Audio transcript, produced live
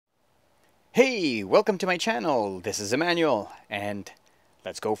Hey, welcome to my channel. This is Emmanuel, and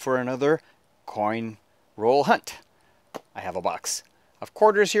let's go for another coin roll hunt. I have a box of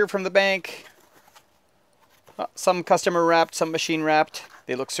quarters here from the bank. Some customer wrapped, some machine wrapped.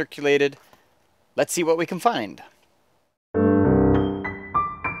 They look circulated. Let's see what we can find.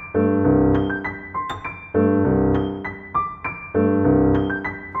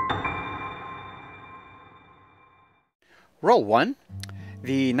 Roll 1.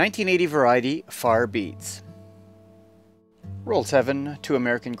 The 1980 variety Far Beads. Roll 7, 2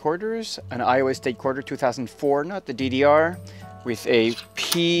 American quarters, an Iowa State quarter 2004, not the DDR, with a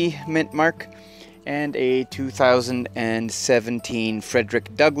P mint mark, and a 2017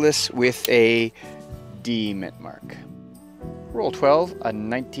 Frederick Douglass with a D mint mark. Roll 12, a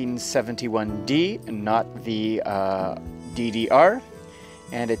 1971 D, not the DDR,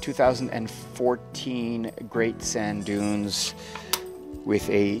 and a 2014 Great Sand Dunes with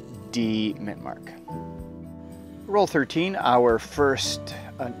a D mint mark. Roll 13, our first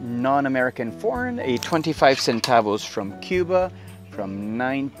non-American foreign, a 25 centavos from Cuba from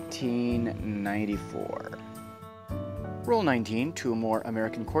 1994. Roll 19, 2 more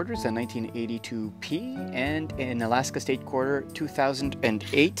American quarters, a 1982 P and an Alaska State quarter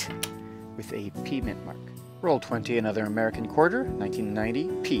 2008 with a P mint mark. Roll 20, another American quarter, 1990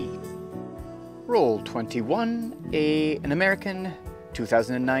 P. Roll 21, an American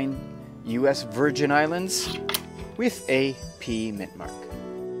 2009 U.S. Virgin Islands with a P mint mark.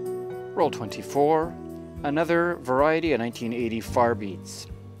 Roll 24, another variety, a 1980 Far Beads.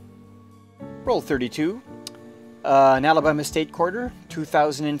 Roll 32, an Alabama State quarter,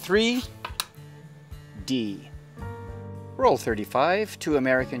 2003 D. Roll 35, 2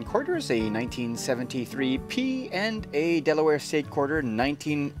 American quarters, a 1973 P and a Delaware State quarter,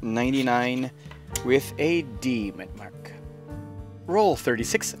 1999 with a D mint mark. Roll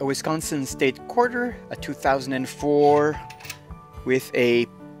 36, a Wisconsin State quarter, a 2004 with a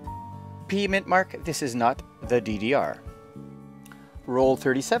P mint mark. This is not the DDR. Roll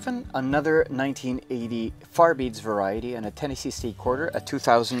 37, another 1980 Far Beads variety and a Tennessee State quarter, a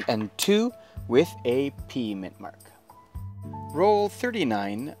 2002 with a P mint mark. Roll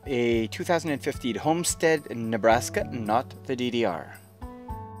 39, a 2015 Homestead, Nebraska, not the DDR.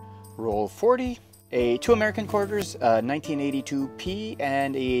 Roll 40, a 2 American quarters, 1982 P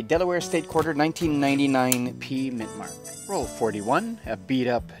and a Delaware State quarter, 1999 P mint mark. Roll 41, a beat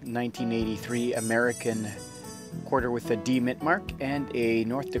up 1983 American quarter with a D mint mark and a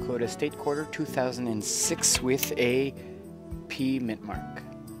North Dakota State quarter, 2006 with a P mint mark.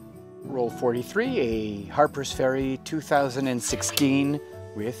 Roll 43, a Harper's Ferry 2016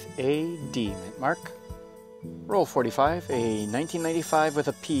 with a D mint mark. Roll 45, a 1995 with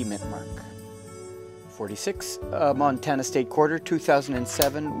a P mint mark. 46, a Montana State quarter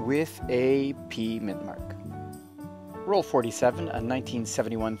 2007 with a P mint mark. Roll 47, a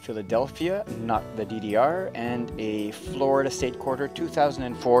 1971 Philadelphia, not the DDR, and a Florida State quarter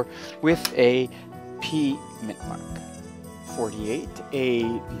 2004 with a P mint mark. 48, a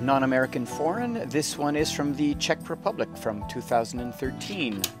non-American foreign. This one is from the Czech Republic from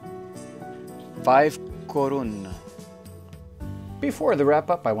 2013. 5 korun. Before the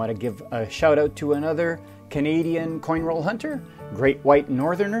wrap-up, I want to give a shout-out to another Canadian coin roll hunter,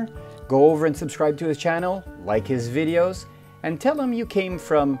 GreatWhiteNortherner. Go over and subscribe to his channel, like his videos, and tell him you came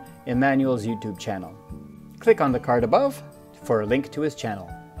from Emmanuel's YouTube channel. Click on the card above for a link to his channel.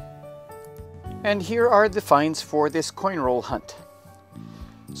 And here are the finds for this coin roll hunt.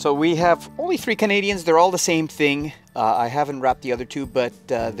 So we have only 3 Canadians. They're all the same thing. I haven't wrapped the other 2, but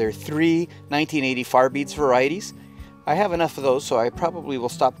they're 3 1980 Far Beads varieties. I have enough of those, so I probably will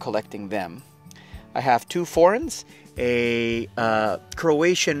stop collecting them. I have 2 foreigns, a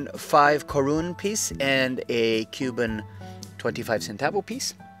Croatian 5 korun piece and a Cuban 25 centavo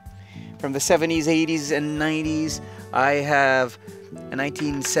piece. From the 70s, 80s, and 90s, I have a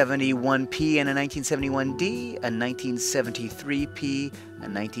 1971 P and a 1971 D, a 1973 P, a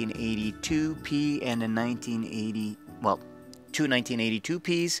 1982 P, and a 1980, well, 2 1982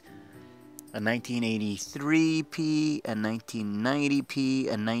 Ps, a 1983 P, a 1990 P,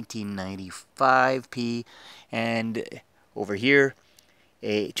 a 1995 P, and over here,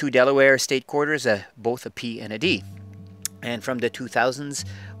 2 Delaware State quarters, both a P and a D. And from the 2000s,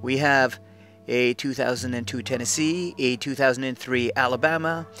 we have a 2002 Tennessee, a 2003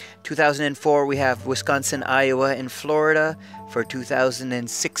 Alabama, 2004 we have Wisconsin, Iowa, and Florida. For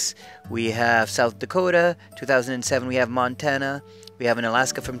 2006 we have South Dakota, 2007 we have Montana, we have an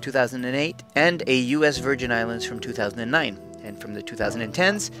Alaska from 2008, and a U.S. Virgin Islands from 2009. And from the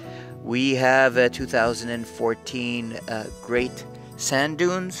 2010s we have a 2014 Great Sand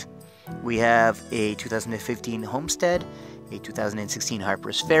Dunes, we have a 2015 Homestead, a 2016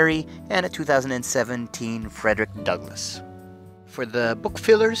 Harper's Ferry, and a 2017 Frederick Douglass. For the book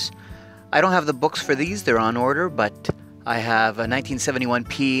fillers, I don't have the books for these, they're on order, but I have a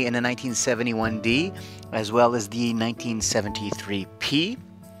 1971P and a 1971D, as well as the 1973P.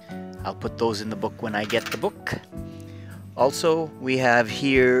 I'll put those in the book when I get the book. Also, we have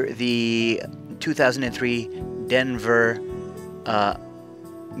here the 2003 Denver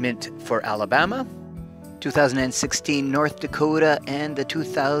Mint for Alabama, 2016 North Dakota, and the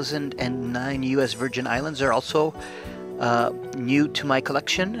 2009 U.S. Virgin Islands are also new to my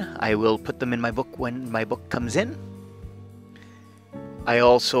collection. I will put them in my book when my book comes in. I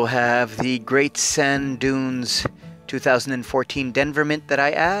also have the Great Sand Dunes 2014 Denver Mint that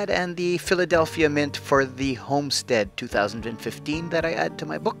I add, and the Philadelphia Mint for the Homestead 2015 that I add to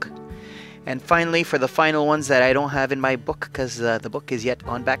my book. And finally, for the final ones that I don't have in my book because the book is yet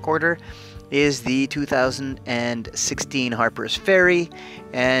on back order, is the 2016 Harper's Ferry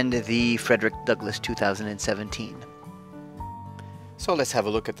and the Frederick Douglass 2017. So let's have a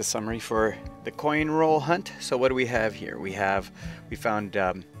look at the summary for the coin roll hunt. So what do we have here? We found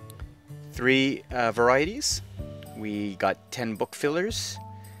 3 varieties. We got 10 book fillers.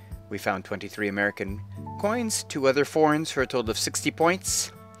 We found 23 American coins, 2 other foreigns for a total of 60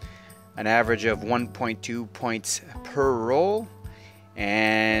 points. An average of 1.2 points per roll.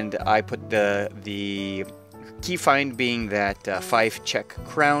 And I put the key find being that 5 Czech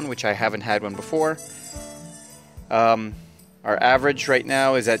crown, which I haven't had one before. Our average right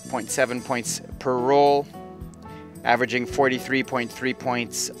now is at 0.7 points per roll, averaging 43.3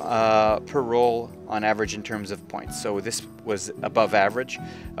 points per roll on average in terms of points. So this was above average.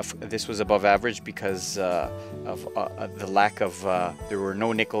 This was above average because of the lack of, there were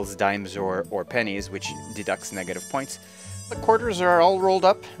no nickels, dimes, or pennies, which deducts negative points. The quarters are all rolled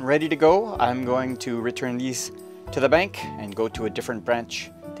up and ready to go. I'm going to return these to the bank and go to a different branch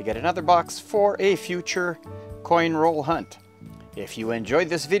to get another box for a future coin roll hunt. If you enjoyed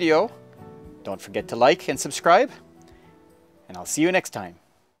this video, don't forget to like and subscribe, and I'll see you next time.